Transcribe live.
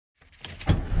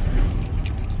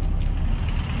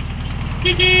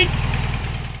Hey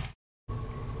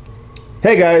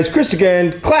guys, Chris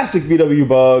again, Classic VW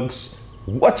Bugs.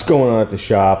 What's going on at the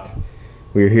shop?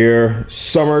 We're here,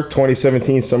 summer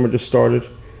 2017, summer just started.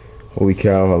 Holy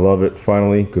cow, I love it,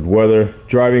 finally. Good weather,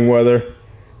 driving weather.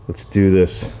 Let's do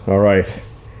this. All right,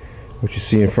 what you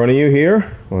see in front of you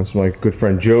here, well, it's my good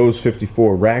friend Joe's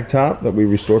 54 Ragtop that we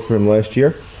restored for him last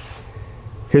year.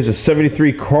 Here's a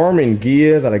 73 Karmann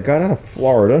Ghia that I got out of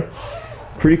Florida.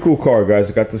 Pretty cool car, guys.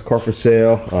 I got this car for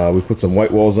sale. We put some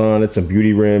white walls on it, some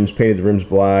beauty rims, painted the rims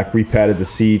black, repadded the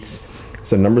seats.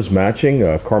 Some numbers matching.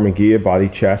 Karmann Ghia body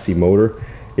chassis motor.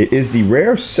 It is the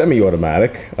rare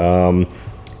semi-automatic.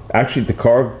 Actually, the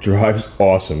car drives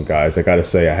awesome, guys. I gotta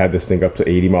say, I had this thing up to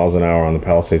 80 miles an hour on the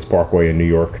Palisades Parkway in New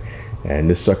York, and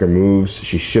this sucker moves.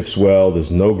 She shifts well.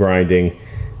 There's no grinding,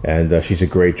 and she's a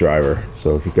great driver.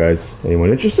 So if you guys,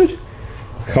 anyone interested,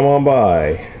 come on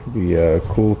by. It'd be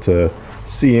cool to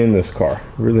see in this car.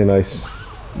 Really nice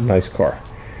car.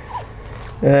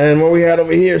 And what we had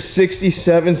over here,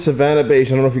 67 Savanna Beige.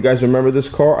 I don't know if you guys remember this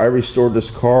car. I restored this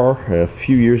car a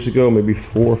few years ago, maybe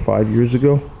 4 or 5 years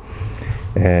ago,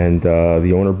 and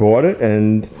the owner bought it,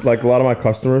 and like a lot of my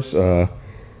customers,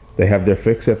 they have their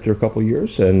fix after a couple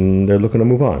years and they're looking to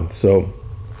move on, so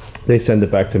they send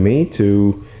it back to me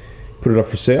to put it up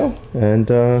for sale and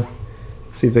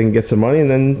see if they can get some money, and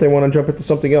then they want to jump into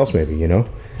something else maybe, you know.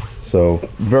 So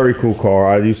very cool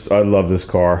car. I love this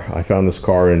car. I found this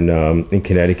car in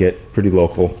Connecticut, pretty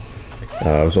local.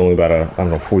 It was only about a, I don't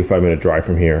know, 45-minute drive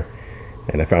from here,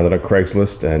 and I found it on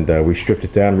Craigslist, and we stripped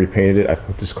it down, repainted it. I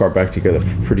put this car back together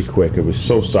pretty quick. It was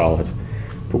so solid.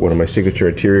 Put one of my signature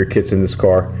interior kits in this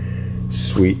car.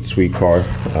 Sweet car.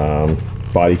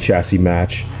 Body chassis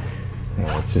match.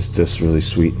 Just really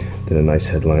sweet. Did a nice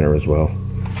headliner as well.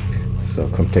 So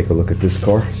come take a look at this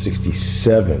car.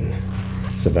 67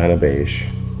 Savannah Beige.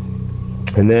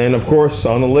 And then of course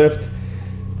on the lift,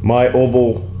 my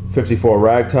Oval 54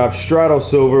 Ragtop Strato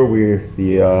Silver.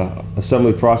 The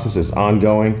assembly process is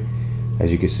ongoing. As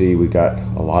you can see, we got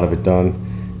a lot of it done.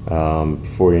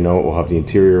 Before you know it, we'll have the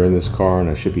interior in this car, and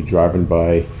I should be driving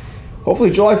by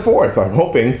hopefully July 4th, I'm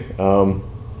hoping.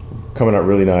 Coming out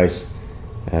really nice.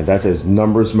 And that is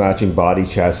numbers matching body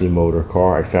chassis motor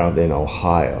car I found in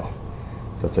Ohio.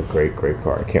 So that's a great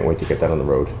car. I can't wait to get that on the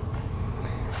road.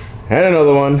 And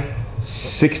another one,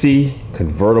 60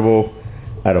 Convertible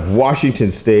out of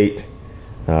Washington State.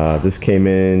 This came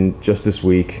in just this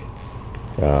week.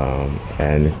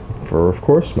 And for, of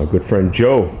course, my good friend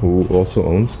Joe, who also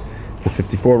owns the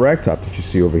 54 Ragtop that you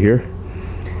see over here.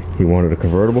 He wanted a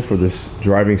convertible for this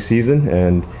driving season,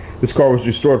 and this car was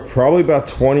restored probably about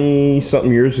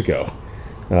 20-something years ago.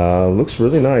 Looks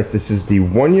really nice. This is the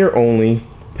 1 year only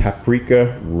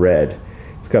Paprika Red.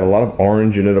 It's got a lot of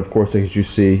orange in it, of course, as you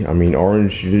see. I mean,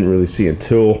 orange you didn't really see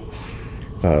until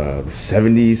the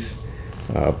 70s,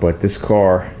 but this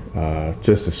car,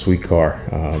 just a sweet car.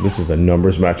 This is a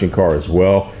numbers matching car as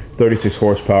well. 36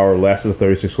 horsepower, lasted the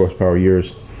 36 horsepower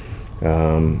years.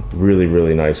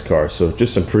 Really nice car. So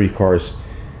just some pretty cars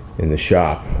in the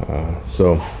shop.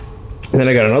 And then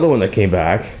I got another one that came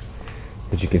back.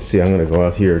 As you can see, I'm going to go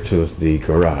out here to the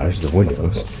garage, the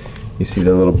windows. You see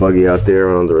that little buggy out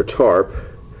there under a tarp.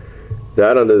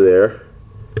 That under there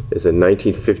is a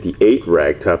 1958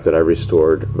 Ragtop that I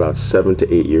restored about 7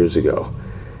 to 8 years ago,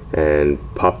 and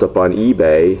popped up on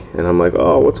eBay, and I'm like,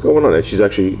 oh, what's going on? And she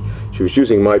was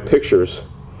using my pictures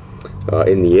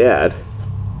in the ad,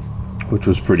 which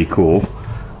was pretty cool,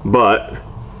 but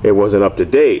it wasn't up to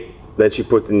date. Then she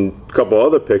put in a couple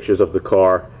other pictures of the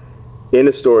car in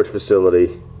a storage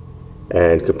facility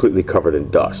and completely covered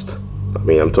in dust. I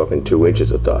mean, I'm talking 2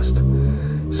 inches of dust.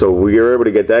 So we were able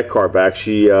to get that car back.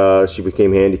 She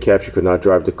became handicapped. She could not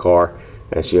drive the car,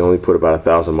 and she only put about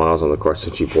 1,000 miles on the car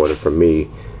since she bought it from me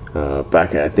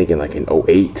back, I think, in like in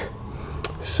 08.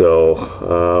 So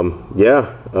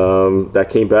yeah, that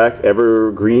came back.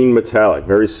 Evergreen metallic,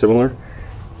 very similar,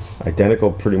 identical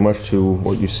pretty much to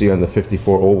what you see on the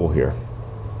 54 Oval here,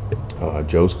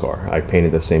 Joe's car. I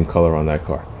painted the same color on that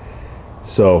car.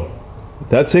 So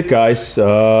that's it, guys.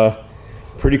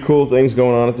 Pretty cool things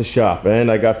going on at the shop,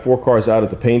 and I got 4 cars out at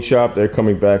the paint shop. They're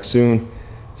coming back soon,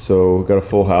 so we've got a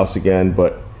full house again,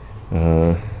 but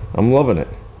I'm loving it.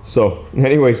 So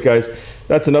anyways, guys,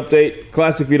 that's an update.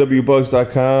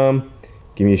 ClassicVWBugs.com.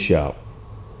 Give me a shout.